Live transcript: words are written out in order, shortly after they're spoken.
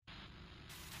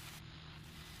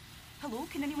Hello,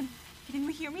 can anyone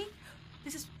hear me?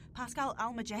 This is Pascal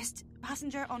Almagest,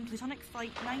 passenger on Plutonic Flight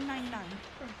 999.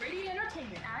 From Brady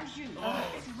Entertainment, as usual,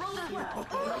 it's Roll 12,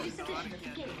 the latest edition of the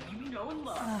game you know and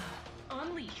love.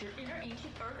 Unleash your inner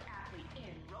ancient Earth athlete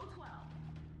in Row 12.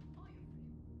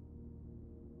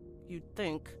 You'd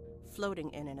think floating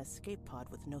in an escape pod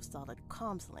with no solid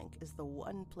comms link is the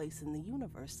one place in the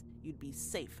universe you'd be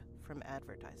safe from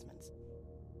advertisements.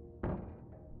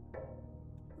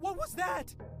 What was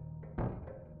that?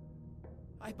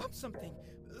 I bumped something.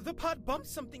 The pod bumped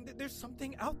something. There's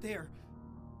something out there.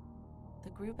 The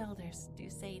group elders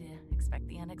do say to expect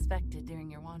the unexpected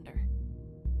during your wander.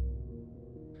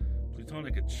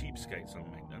 Plutonic are cheapskates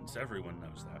on maintenance. Everyone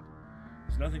knows that.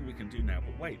 There's nothing we can do now,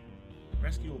 but wait.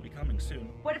 Rescue will be coming soon.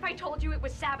 What if I told you it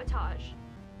was sabotage?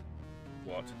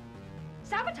 What?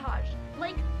 Sabotage!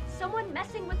 Like, someone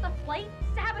messing with the flight?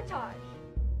 Sabotage!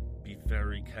 Be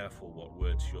very careful what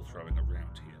words you're throwing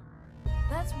around here.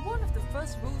 That's one of the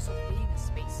first rules of being a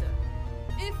spacer.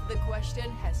 If the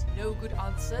question has no good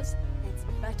answers, it's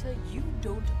better you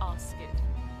don't ask it.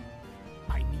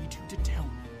 I need you to tell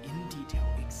me in detail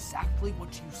exactly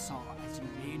what you saw as you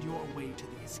made your way to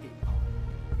the escape pod.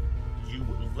 You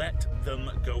let them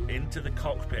go into the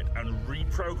cockpit and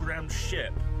reprogram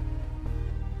ship.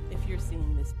 If you're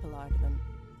seeing this, Pillard, then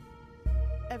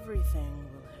everything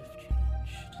will have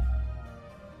changed.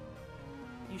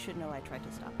 You should know I tried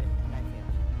to stop it, and I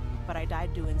failed. But I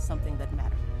died doing something that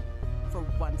mattered. For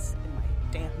once in my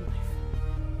damn life.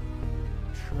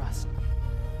 Trust me.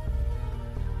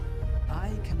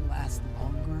 I can last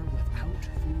longer without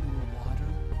food or water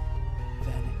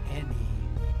than any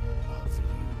of you.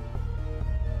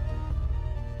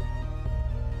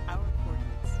 Our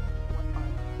coordinates. What are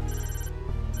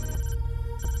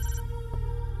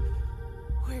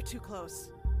they? We're too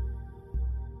close.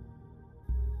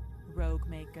 Rogue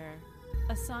Maker,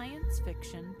 a science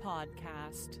fiction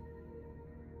podcast.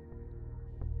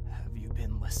 Have you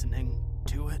been listening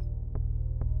to it?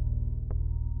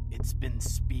 It's been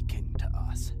speaking to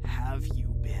us. Have you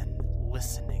been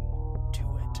listening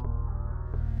to it?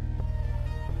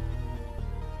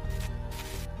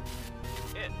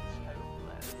 It's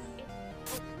hopeless. It's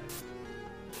hopeless.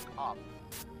 Look up.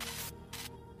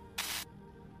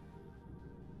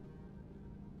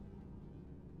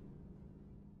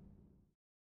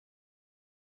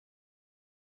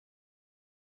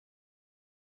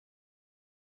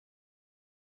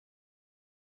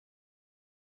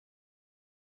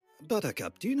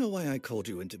 Buttercup, do you know why I called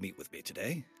you in to meet with me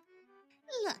today?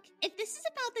 Look, if this is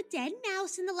about the dead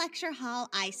mouse in the lecture hall,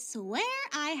 I swear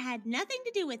I had nothing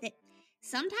to do with it.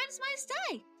 Sometimes mice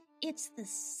die. It's the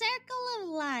circle of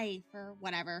life, or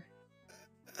whatever.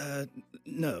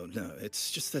 No,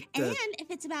 it's just that, And if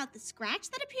it's about the scratch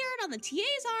that appeared on the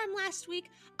TA's arm last week,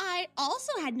 I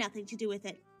also had nothing to do with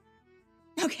it.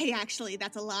 Okay, actually,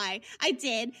 that's a lie. I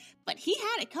did, but he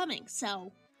had it coming,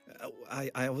 so...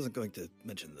 I wasn't going to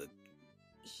mention that...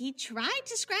 He tried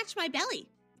to scratch my belly,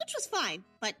 which was fine,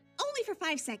 but only for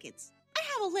 5 seconds. I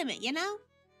have a limit, you know?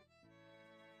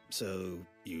 So,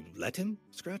 you let him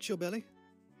scratch your belly?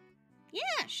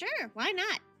 Yeah, sure, why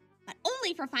not? But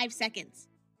only for 5 seconds.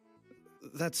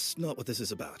 That's not what this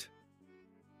is about.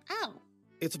 Oh.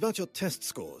 It's about your test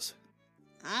scores.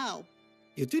 Oh.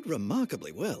 You did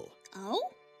remarkably well. Oh?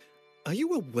 Are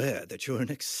you aware that you're an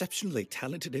exceptionally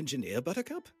talented engineer,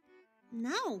 Buttercup?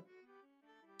 No.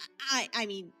 I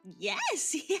mean,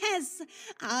 yes.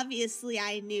 Obviously,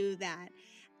 I knew that.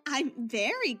 I'm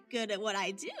very good at what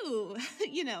I do.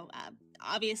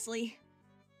 Obviously.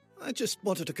 I just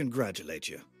wanted to congratulate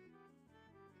you.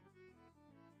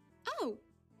 Oh,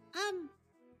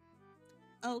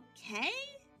 okay.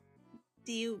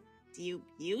 Do you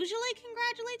usually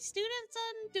congratulate students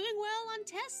on doing well on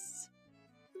tests?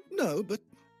 No, but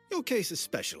your case is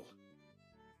special.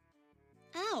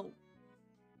 Oh.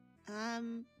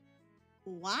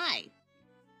 Why?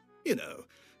 You know,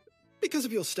 because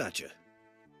of your stature.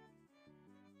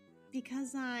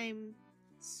 Because I'm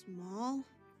small?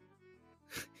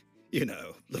 You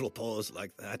know, little paws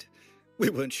like that. We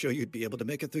weren't sure you'd be able to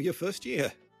make it through your first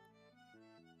year.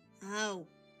 Oh.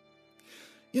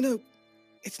 You know,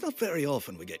 it's not very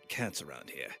often we get cats around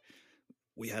here.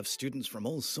 We have students from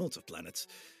all sorts of planets.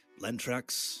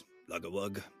 Lentrax,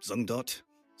 Lugawug, Zungdot,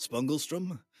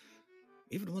 Spongelstrom.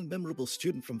 Even one memorable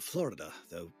student from Florida,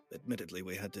 though admittedly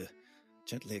we had to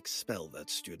gently expel that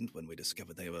student when we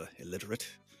discovered they were illiterate.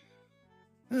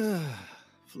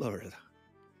 Florida.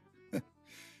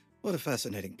 What a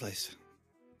fascinating place.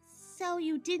 So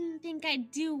you didn't think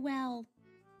I'd do well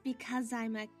because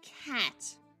I'm a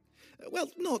cat? Well,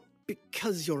 not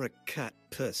because you're a cat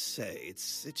per se.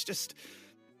 It's just...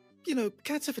 You know,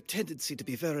 cats have a tendency to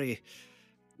be very...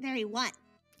 Very what?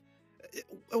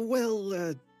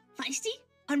 Feisty?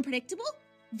 Unpredictable?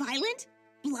 Violent?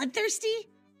 Bloodthirsty?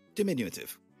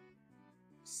 Diminutive.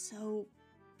 So,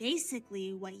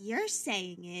 basically what you're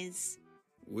saying is...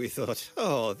 We thought,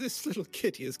 oh, this little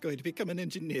kitty is going to become an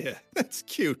engineer. That's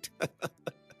cute.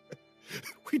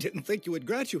 We didn't think you would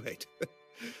graduate.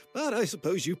 But I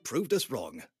suppose you proved us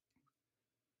wrong.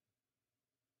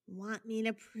 Want me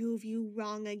to prove you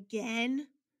wrong again?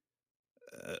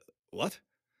 What?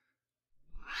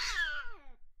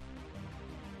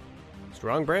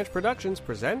 Strong Branch Productions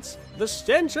presents The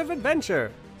Stench of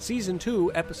Adventure, Season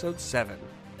 2, Episode 7,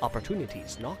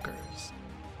 Opportunities Knockers.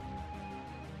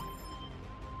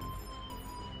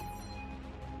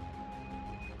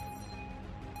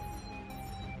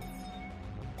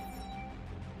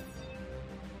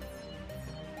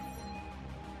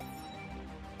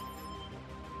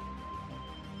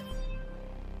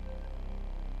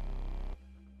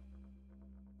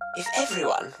 If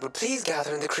everyone would please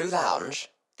gather in the crew lounge,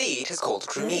 Theed has called a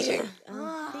crew meeting.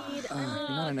 Not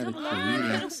another crew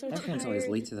meeting. Everyone's always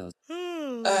late to those.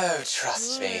 Oh,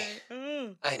 trust me.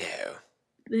 I know.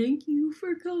 Thank you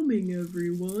for coming,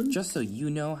 everyone. Just so you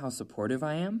know how supportive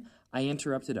I am, I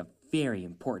interrupted a very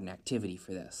important activity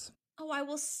for this. Oh, I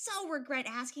will so regret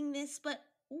asking this, but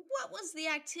what was the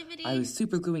activity? I was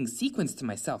supergluing sequins to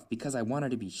myself because I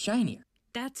wanted to be shinier.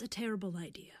 That's a terrible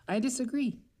idea. I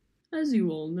disagree. As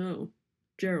you all know,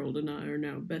 Gerald and I are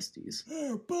now besties.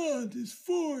 Our bond is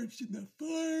forged in the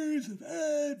fires of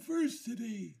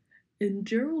adversity. And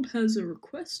Gerald has a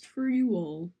request for you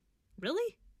all.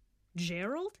 Really?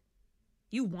 Gerald?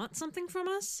 You want something from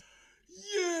us?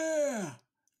 Yeah!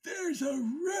 There's a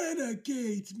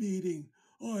Renegades meeting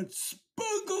on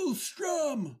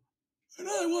Spunglestrom, and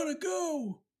I want to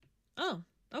go. Oh,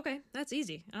 okay, that's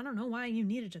easy. I don't know why you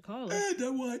needed to call it. And I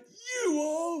want you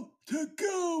all to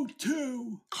go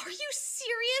too. Are you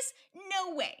serious?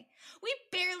 No way. We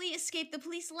barely escaped the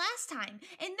police last time,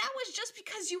 and that was just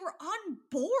because you were on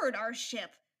board our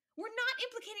ship. We're not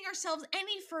implicating ourselves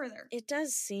any further. It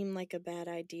does seem like a bad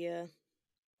idea.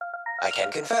 I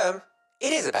can confirm,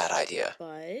 it is a bad idea.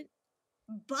 But?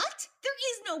 But? There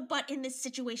is no but in this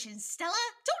situation, Stella.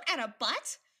 Don't add a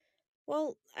but.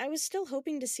 Well, I was still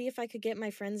hoping to see if I could get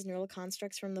my friend's neural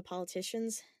constructs from the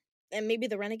politicians. And maybe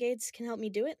the Renegades can help me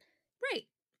do it? Right.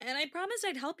 And I promised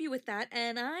I'd help you with that,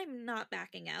 and I'm not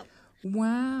backing out.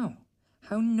 Wow.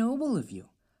 How noble of you.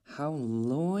 How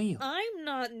loyal. I'm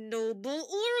not noble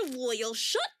or loyal.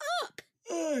 Shut up!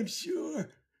 I'm sure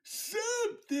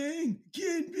something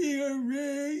can be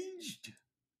arranged.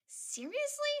 Seriously?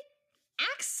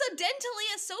 Accidentally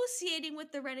associating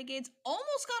with the Renegades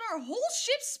almost got our whole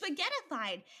ship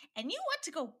spaghettified, and you want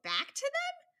to go back to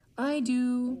them? I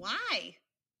do. Why?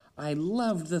 I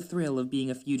loved the thrill of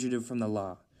being a fugitive from the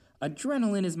law.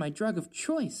 Adrenaline is my drug of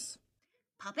choice.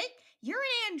 Puppet, you're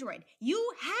an android.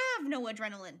 You have no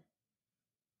adrenaline.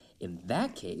 In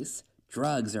that case,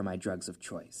 drugs are my drugs of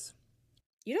choice.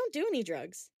 You don't do any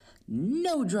drugs.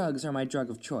 No drugs are my drug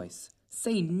of choice.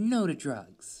 Say no to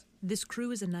drugs. This crew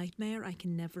is a nightmare I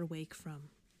can never wake from.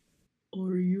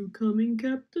 Are you coming,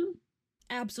 Captain?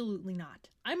 Absolutely not.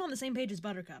 I'm on the same page as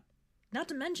Buttercup. Not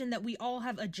to mention that we all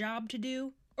have a job to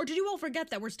do. Or did you all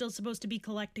forget that we're still supposed to be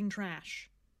collecting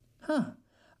trash? Huh.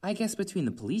 I guess between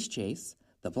the police chase,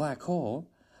 the black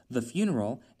hole, the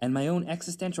funeral, and my own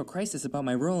existential crisis about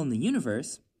my role in the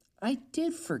universe, I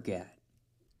did forget.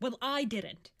 Well, I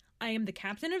didn't. I am the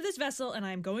captain of this vessel, and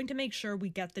I am going to make sure we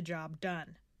get the job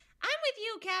done. I'm with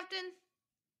you, Captain.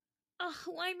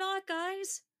 Why not,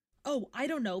 guys? Oh, I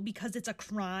don't know, because it's a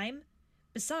crime.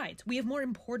 Besides, we have more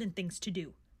important things to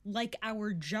do, like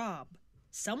our job.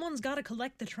 Someone's gotta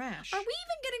collect the trash. Are we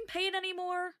even getting paid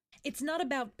anymore? It's not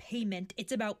about payment,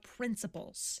 it's about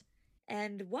principles.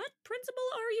 And what principle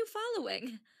are you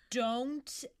following?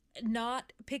 Don't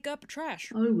not pick up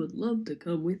trash. I would love to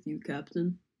come with you,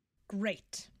 Captain.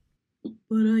 Great.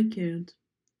 But I can't.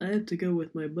 I have to go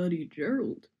with my buddy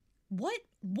Gerald. What?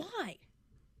 Why?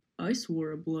 I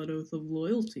swore a blood oath of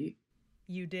loyalty.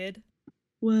 You did?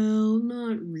 Well,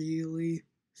 not really.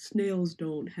 Snails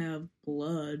don't have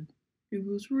blood. It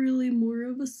was really more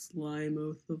of a slime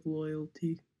oath of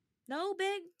loyalty. No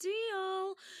big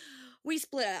deal. We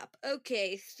split up.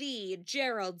 Okay, Theed,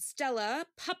 Gerald, Stella,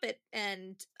 Puppet,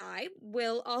 and I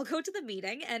will all go to the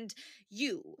meeting, and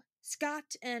you,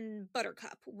 Scott, and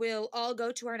Buttercup will all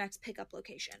go to our next pickup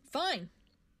location. Fine.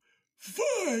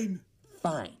 Fine!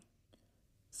 Fine.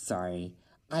 Sorry,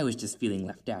 I was just feeling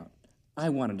left out. I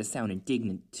wanted to sound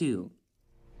indignant, too.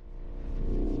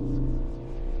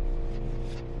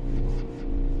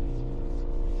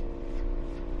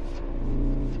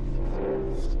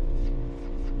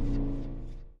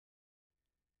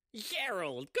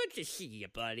 Gerald. Good to see you,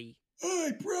 buddy.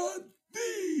 I brought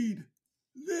Theed.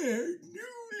 They're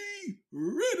newly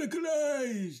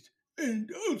radicalized, and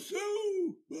also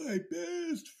my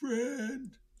best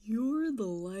friend. You're the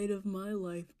light of my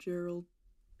life, Gerald.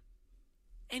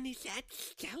 And is that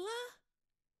Stella?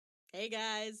 Hey,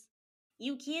 guys.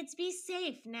 You kids be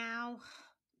safe now.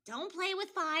 Don't play with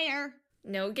fire.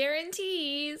 No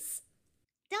guarantees.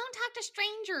 Don't talk to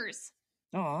strangers.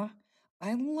 Aw,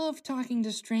 I love talking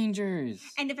to strangers.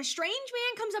 And if a strange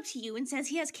man comes up to you and says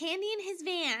he has candy in his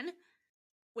van...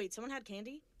 Wait, someone had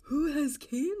candy? Who has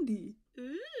candy?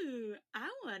 Ooh, I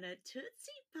want a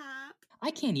Tootsie Pop.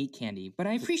 I can't eat candy, but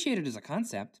I appreciate it as a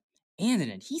concept. And an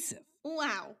adhesive.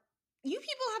 Wow. You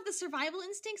people have the survival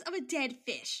instincts of a dead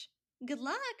fish. Good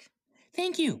luck.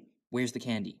 Thank you. Where's the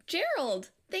candy?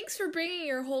 Gerald, thanks for bringing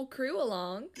your whole crew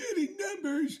along. Getting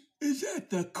numbers is at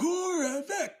the core of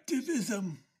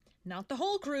activism. Not the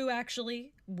whole crew,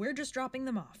 actually. We're just dropping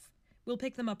them off. We'll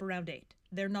pick them up around 8.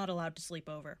 They're not allowed to sleep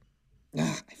over.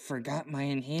 Ugh, I forgot my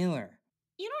inhaler.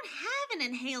 You don't have an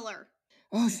inhaler.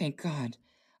 Oh, thank God.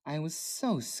 I was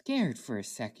so scared for a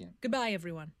second. Goodbye,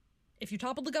 everyone. If you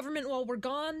topple the government while we're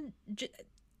gone,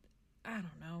 I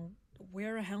don't know,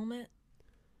 wear a helmet?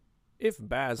 If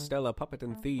Baz, Stella, Puppet,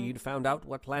 and Theed found out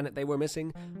what planet they were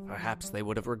missing, perhaps they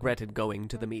would have regretted going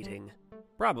to the meeting.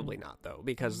 Probably not, though,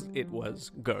 because it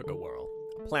was Gurgawurl,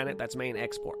 a planet that's main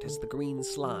export is the green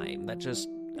slime that just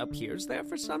appears there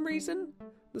for some reason.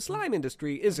 The slime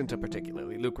industry isn't a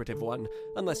particularly lucrative one,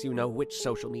 unless you know which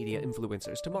social media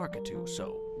influencers to market to,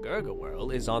 so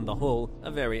Gurgawurl is on the whole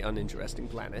a very uninteresting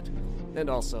planet, and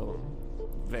also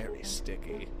very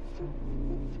sticky.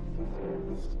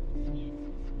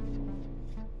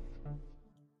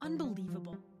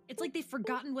 Unbelievable. It's like they've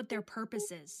forgotten what their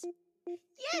purpose is.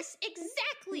 Yes,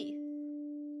 exactly.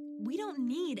 We don't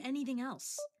need anything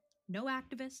else. No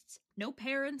activists, no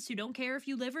parents who don't care if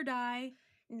you live or die.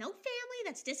 No family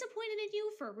that's disappointed in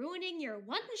you for ruining your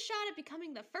one shot at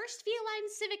becoming the first feline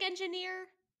civic engineer.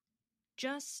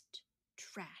 Just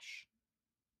trash.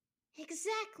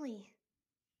 Exactly.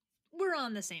 We're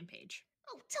on the same page.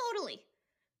 Oh, totally.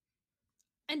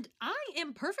 And I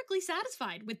am perfectly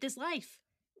satisfied with this life.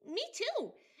 Me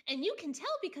too. And you can tell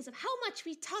because of how much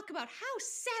we talk about how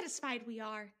satisfied we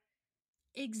are.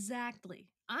 Exactly.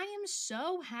 I am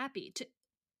so happy to...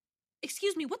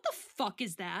 Excuse me, what the fuck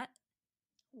is that?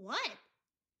 What?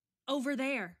 Over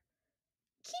there.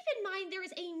 Keep in mind there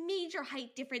is a major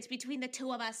height difference between the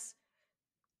two of us.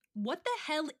 What the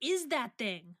hell is that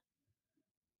thing?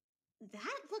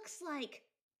 That looks like...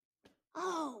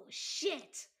 Oh,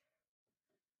 shit.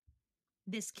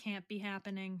 This can't be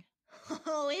happening.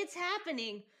 Oh, it's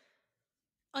happening.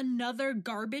 Another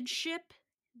garbage ship?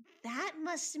 That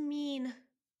must mean...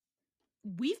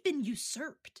 We've been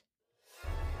usurped.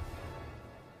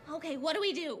 Okay, what do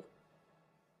we do?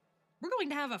 We're going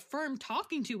to have a firm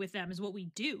talking to with them is what we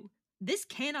do. This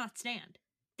cannot stand.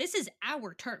 This is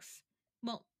our turf.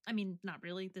 Well, I mean, not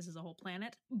really. This is a whole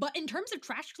planet. But in terms of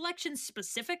trash collection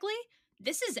specifically,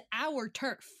 this is our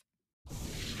turf.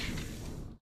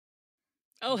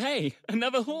 Oh, hey,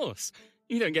 another horse.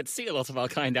 You don't get to see a lot of our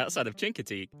kind outside of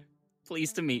Chincoteague.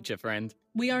 Pleased to meet you, friend.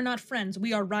 We are not friends.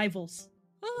 We are rivals.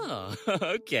 Oh,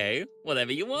 okay.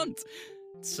 Whatever you want.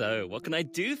 So, what can I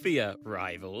do for you,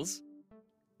 rivals?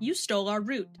 You stole our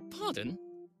route. Pardon?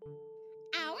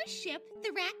 Our ship,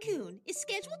 the Raccoon, is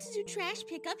scheduled to do trash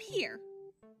pickup here.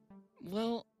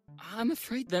 Well, I'm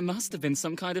afraid there must have been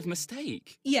some kind of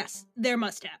mistake. Yes, there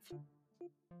must have.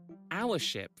 Our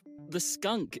ship, the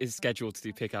Skunk, is scheduled to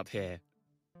do pickup here.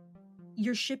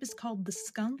 Your ship is called the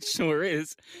Skunk? Sure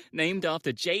is. Named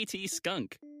after J.T.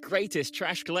 Skunk, greatest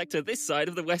trash collector this side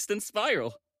of the Western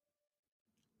Spiral.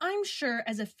 I'm sure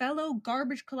as a fellow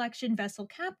garbage collection vessel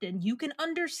captain, you can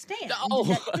understand.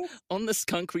 Oh, on the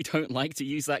Skunk, we don't like to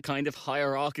use that kind of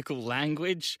hierarchical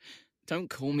language. Don't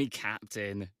call me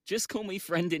captain. Just call me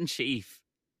friend-in-chief.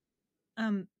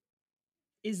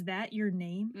 Is that your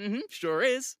name? Mm-hmm, sure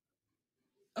is.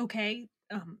 Okay,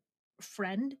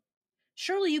 friend?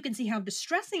 Surely you can see how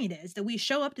distressing it is that we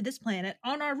show up to this planet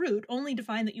on our route only to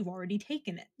find that you've already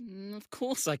taken it. Of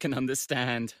course I can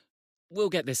understand. We'll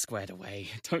get this squared away.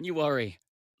 Don't you worry.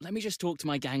 Let me just talk to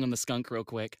my gang on the Skunk real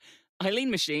quick.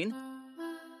 Eileen Machine.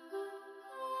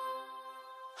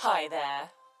 Hi there.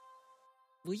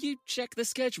 Will you check the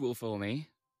schedule for me?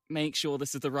 Make sure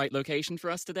this is the right location for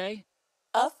us today?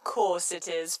 Of course it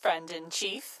is,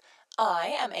 friend-in-chief.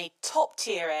 I am a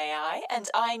top-tier AI, and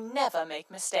I never make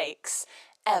mistakes.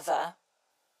 Ever.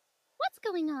 What's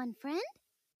going on, friend?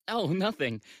 Oh,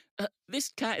 nothing.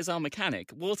 This cat is our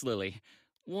mechanic, Waterlily.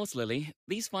 Waterlily,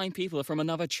 these fine people are from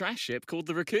another trash ship called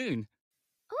the Raccoon.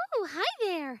 Oh, hi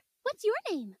there. What's your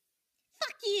name?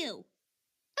 Fuck you!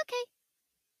 Okay.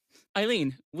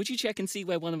 Eileen, would you check and see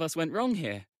where one of us went wrong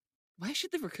here? Where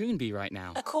should the raccoon be right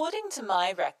now? According to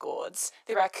my records,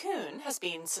 the raccoon has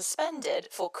been suspended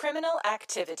for criminal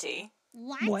activity.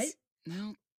 What?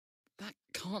 No, that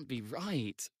can't be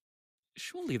right.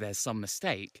 Surely there's some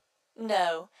mistake.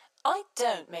 No, I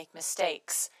don't make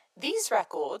mistakes. These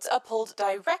records are pulled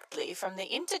directly from the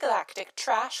Intergalactic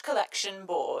Trash Collection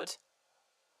Board.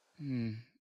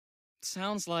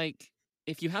 Sounds like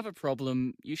if you have a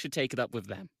problem, you should take it up with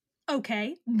them.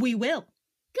 Okay, we will.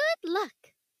 Good luck.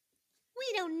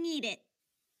 We don't need it.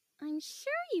 I'm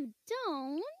sure you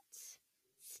don't.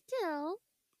 Still,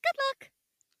 good luck.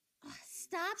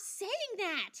 Stop saying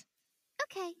that.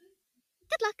 Okay.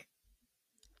 Good luck.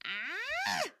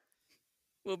 Ah!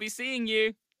 We'll be seeing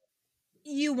you.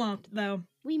 You won't, though.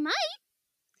 We might.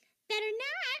 Better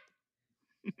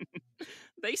not.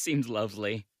 They seemed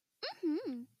lovely.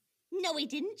 Mm-hmm. No, we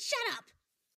didn't. Shut up.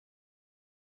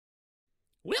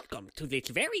 Welcome to this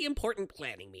very important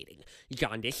planning meeting.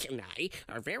 Jaundice and I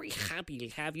are very happy to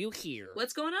have you here.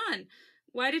 What's going on?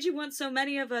 Why did you want so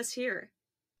many of us here?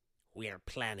 We're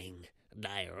planning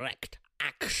direct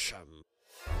action.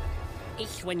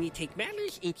 It's when you take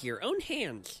matters into your own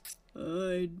hands.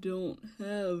 I don't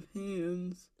have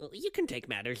hands. You can take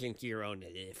matters into your own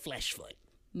flesh foot.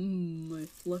 My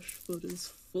flesh foot is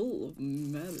full of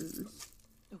matters.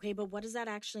 Okay, but what does that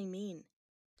actually mean?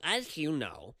 As you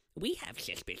know, we have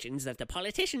suspicions that the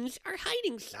politicians are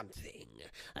hiding something.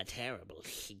 A terrible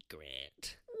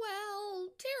secret. Well,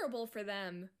 terrible for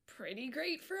them. Pretty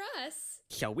great for us.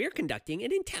 So we're conducting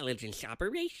an intelligence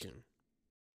operation.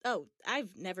 Oh, I've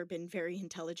never been very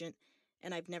intelligent,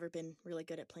 and I've never been really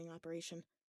good at playing Operation.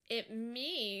 It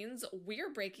means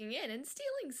we're breaking in and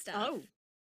stealing stuff. Oh,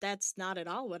 that's not at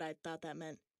all what I thought that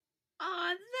meant.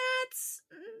 That's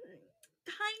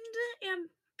kinda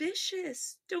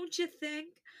ambitious, don't you think?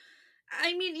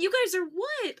 I mean, you guys are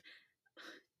what?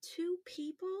 2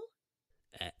 people?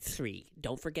 3.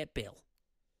 Don't forget Bill.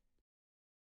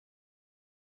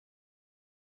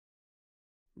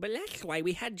 But that's why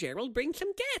we had Gerald bring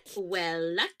some gets.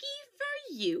 Well, lucky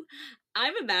for you.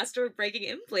 I'm a master of breaking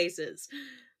in places.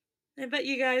 I bet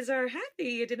you guys are happy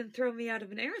you didn't throw me out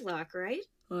of an airlock, right?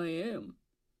 I am.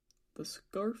 The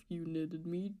scarf you knitted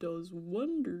me does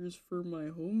wonders for my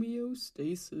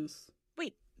homeostasis.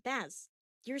 Wait, Baz,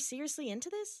 you're seriously into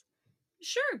this?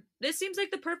 Sure. This seems like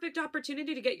the perfect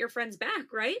opportunity to get your friends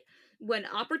back, right? When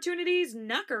opportunities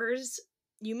knockers.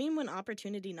 You mean when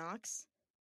opportunity knocks?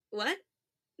 What?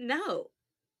 No.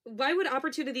 Why would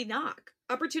opportunity knock?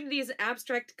 Opportunity is an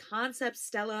abstract concept,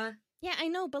 Stella. Yeah, I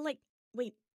know, but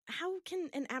wait, how can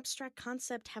an abstract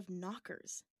concept have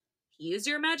knockers? Use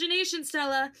your imagination,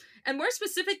 Stella. And more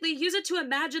specifically, use it to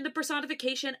imagine the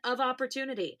personification of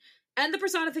opportunity. And the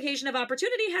personification of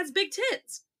opportunity has big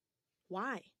tits.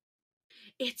 Why?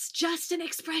 It's just an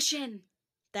expression.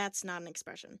 That's not an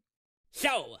expression.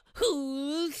 So,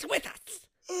 who's with us?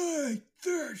 I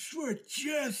thirst for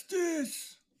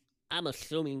justice. I'm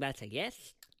assuming that's a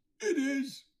yes? It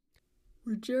is.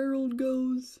 Where Gerald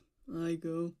goes, I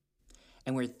go.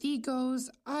 And where Thee goes,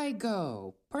 I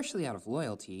go. Partially out of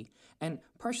loyalty, and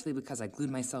partially because I glued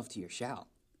myself to your shell.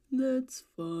 That's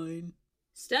fine.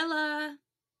 Stella,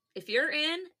 if you're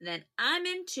in, then I'm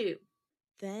in too.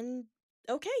 Then,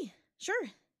 okay, sure.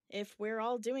 If we're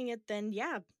all doing it, then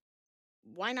yeah.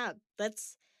 Why not?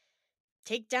 Let's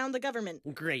take down the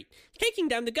government. Great. Taking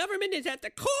down the government is at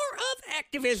the core of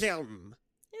activism.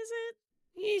 Is it?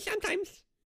 Sometimes.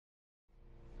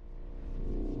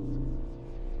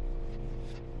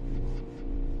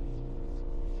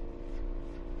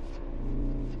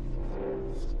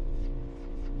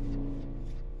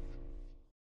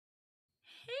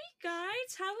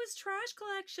 Guys, how was trash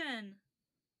collection?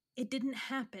 It didn't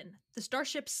happen. The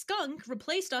starship Skunk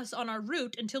replaced us on our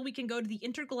route until we can go to the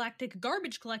Intergalactic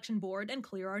Garbage Collection Board and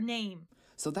clear our name.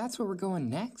 So that's where we're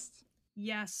going next?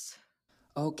 Yes.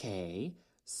 Okay,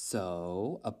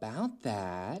 so about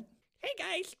that... Hey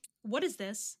guys! What is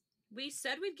this? We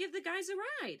said we'd give the guys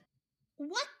a ride.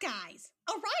 What guys?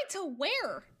 A ride to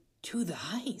where? To the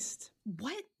heist.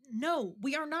 What? No,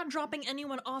 we are not dropping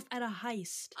anyone off at a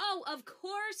heist. Oh, of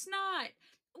course not.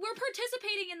 We're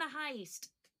participating in the heist.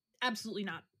 Absolutely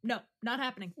not. No, not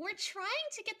happening. We're trying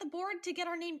to get the board to get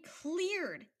our name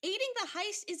cleared. Aiding the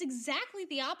heist is exactly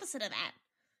the opposite of that.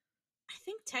 I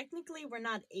think technically we're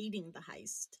not aiding the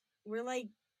heist. We're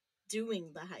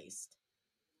doing the heist.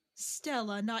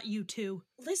 Stella, not you two.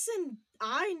 Listen,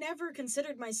 I never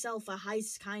considered myself a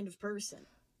heist kind of person.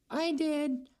 I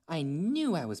did. I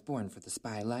knew I was born for the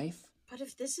spy life. But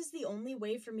if this is the only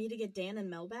way for me to get Dan and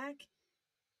Mel back,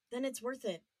 then it's worth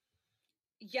it.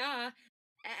 Yeah,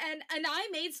 and I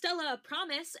made Stella a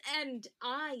promise, and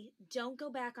I don't go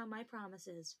back on my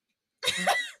promises.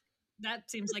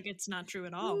 That seems like it's not true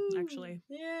at all, actually.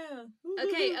 Yeah.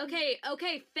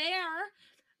 Okay, fair.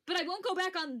 But I won't go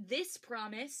back on this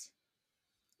promise.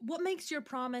 What makes your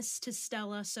promise to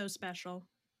Stella so special?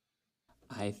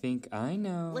 I think I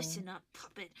know. Listen up,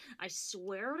 puppet. I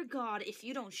swear to God, if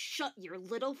you don't shut your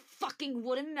little fucking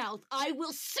wooden mouth, I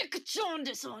will sick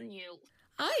jaundice on you.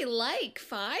 I like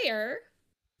fire.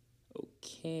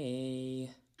 Okay.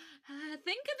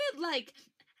 Think of it like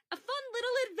a fun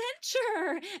little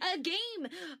adventure, a game,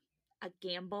 a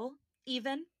gamble,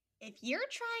 even. If you're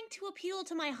trying to appeal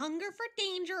to my hunger for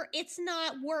danger, it's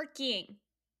not working.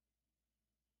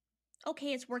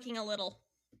 Okay, it's working a little.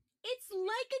 It's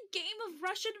like a game of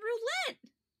Russian roulette.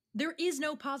 There is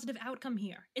no positive outcome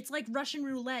here. It's like Russian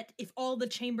roulette if all the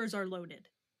chambers are loaded.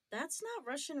 That's not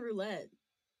Russian roulette.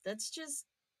 That's just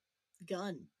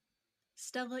gun.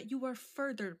 Stella, you are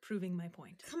further proving my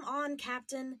point. Come on,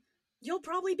 Captain. You'll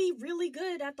probably be really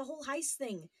good at the whole heist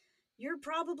thing. You're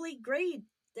probably great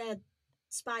at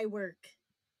spy work.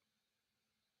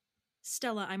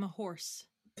 Stella, I'm a horse.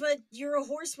 But you're a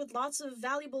horse with lots of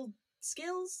valuable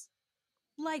skills.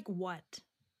 Like what?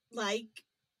 Like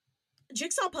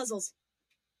jigsaw puzzles.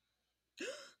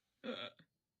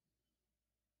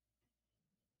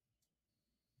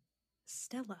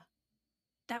 Stella,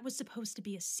 that was supposed to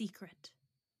be a secret.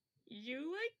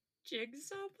 You like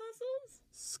jigsaw puzzles?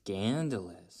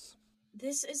 Scandalous.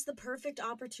 This is the perfect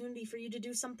opportunity for you to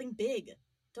do something big.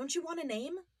 Don't you want a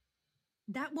name?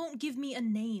 That won't give me a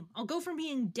name. I'll go from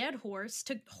being Dead Horse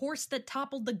to Horse That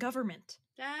Toppled the Government.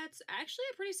 That's actually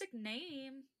a pretty sick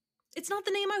name. It's not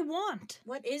the name I want.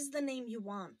 What is the name you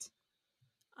want?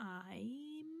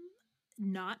 I'm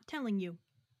not telling you.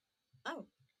 Oh.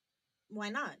 Why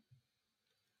not?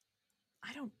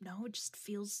 I don't know. It just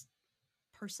feels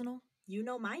personal. You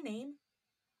know my name.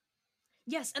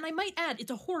 Yes, and I might add,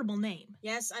 it's a horrible name.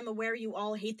 Yes, I'm aware you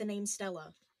all hate the name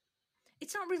Stella.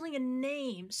 It's not really a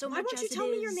name so Why much won't you as tell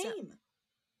it me your is- name?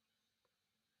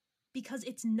 Because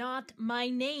it's not my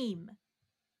name.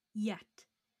 Yet.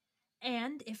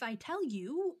 And if I tell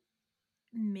you,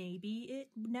 maybe it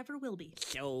never will be.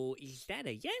 So, is that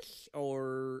a yes,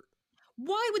 or...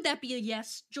 Why would that be a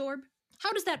yes, Jorb?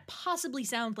 How does that possibly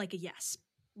sound like a yes?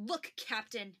 Look,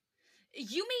 Captain,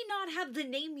 you may not have the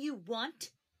name you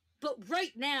want, but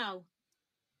right now,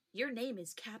 your name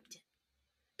is Captain.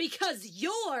 Because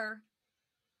you're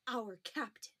our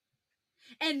captain.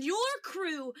 And your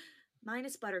crew,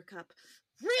 minus Buttercup,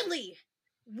 really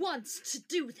wants to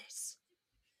do this.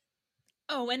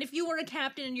 Oh, and if you were a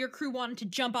captain and your crew wanted to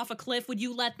jump off a cliff, would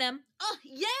you let them?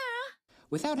 Yeah!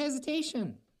 Without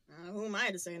hesitation. Who am I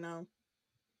to say no?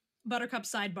 Buttercup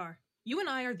sidebar. You and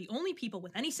I are the only people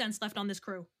with any sense left on this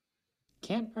crew.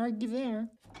 Can't argue there.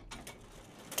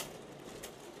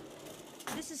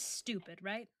 This is stupid,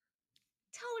 right?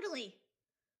 Totally.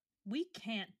 We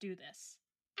can't do this.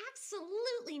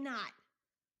 Absolutely not.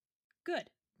 Good.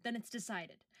 Then it's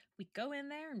decided. We go in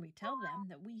there and we tell them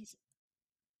that we...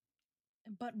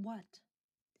 But what?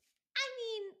 I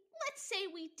mean, let's say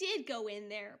we did go in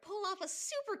there, pull off a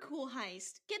super cool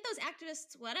heist, get those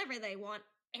activists whatever they want,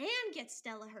 and get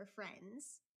Stella her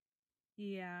friends.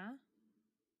 Yeah?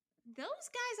 Those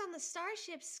guys on the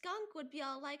Starship Skunk would be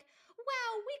all like,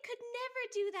 wow, we could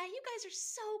never do that. You guys are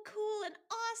so cool and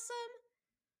awesome.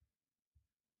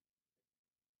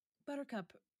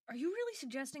 Buttercup, are you really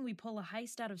suggesting we pull a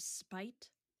heist out of spite?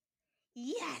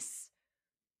 Yes!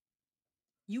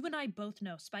 You and I both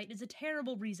know spite is a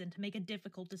terrible reason to make a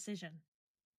difficult decision.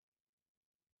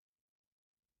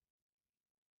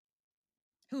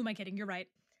 Who am I kidding? You're right.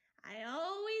 I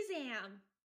always am.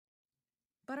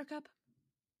 Buttercup?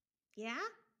 Yeah?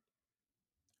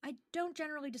 I don't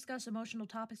generally discuss emotional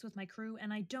topics with my crew,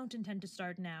 and I don't intend to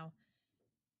start now.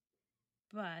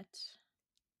 But...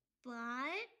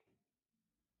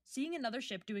 Seeing another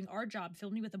ship doing our job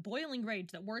filled me with a boiling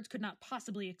rage that words could not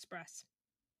possibly express.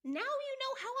 Now you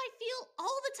know how I feel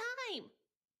all the time.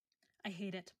 I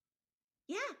hate it.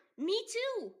 Yeah, me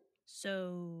too.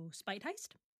 So, spite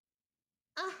heist?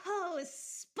 Oh,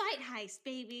 spite heist,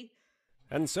 baby.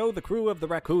 And so the crew of the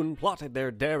Raccoon plotted their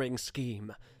daring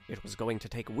scheme. It was going to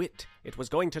take wit, it was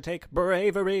going to take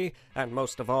bravery, and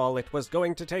most of all, it was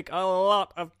going to take a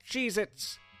lot of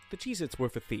Cheez-Its. The Cheez-Its were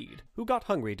for Theed, who got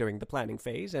hungry during the planning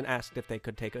phase and asked if they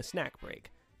could take a snack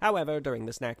break. However, during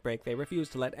the snack break, they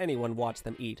refused to let anyone watch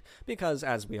them eat, because,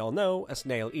 as we all know, a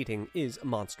snail eating is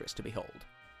monstrous to behold.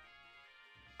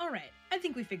 Alright, I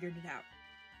think we figured it out.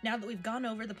 Now that we've gone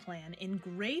over the plan in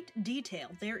great detail,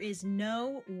 there is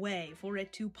no way for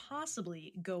it to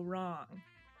possibly go wrong.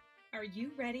 Are you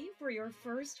ready for your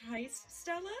first heist,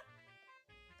 Stella?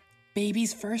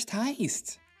 Baby's first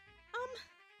heist.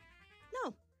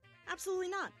 No, absolutely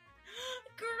not.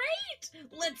 Great!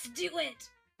 Let's do it!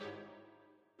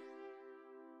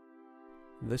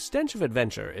 The Stench of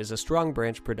Adventure is a Strong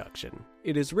Branch production.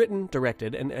 It is written,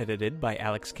 directed, and edited by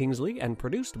Alex Kingsley and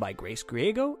produced by Grace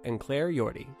Griego and Claire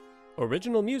Yordi.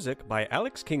 Original music by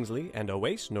Alex Kingsley and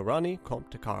Owais Nourani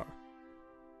Comptekar.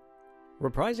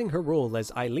 Reprising her role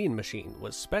as Eileen Machine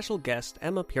was special guest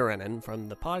Emma Puranen from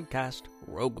the podcast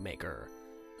Rogue Maker.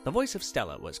 The voice of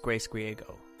Stella was Grace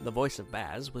Griego. The voice of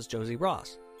Baz was Josie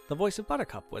Ross. The voice of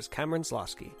Buttercup was Cameron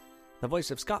Slosky. The voice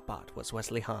of Scottbot was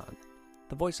Wesley Hahn.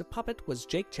 The voice of Puppet was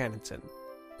Jake Chanenson.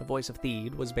 The voice of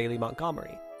Theed was Bailey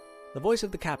Montgomery. The voice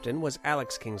of the Captain was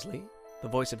Alex Kingsley. The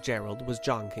voice of Gerald was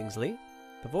John Kingsley.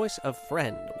 The voice of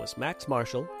Friend was Max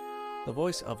Marshall. The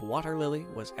voice of Water Lily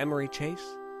was Emery Chase.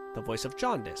 The voice of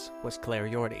Jaundice was Claire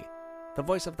Yordi. The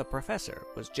voice of the Professor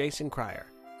was Jason Cryer.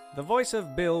 The voice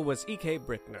of Bill was E.K.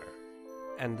 Brickner.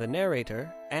 And the narrator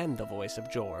and the voice of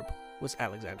Jorb was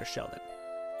Alexander Sheldon.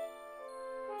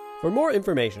 For more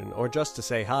information or just to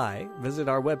say hi, visit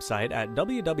our website at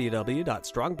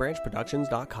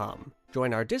www.strongbranchproductions.com.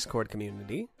 Join our Discord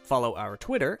community, follow our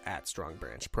Twitter at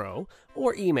StrongBranchPro,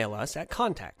 or email us at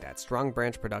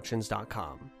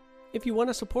contact@strongbranchproductions.com. If you want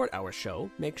to support our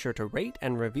show, make sure to rate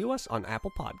and review us on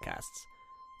Apple Podcasts.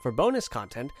 For bonus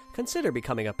content, consider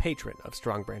becoming a patron of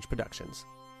Strong Branch Productions.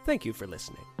 Thank you for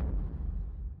listening.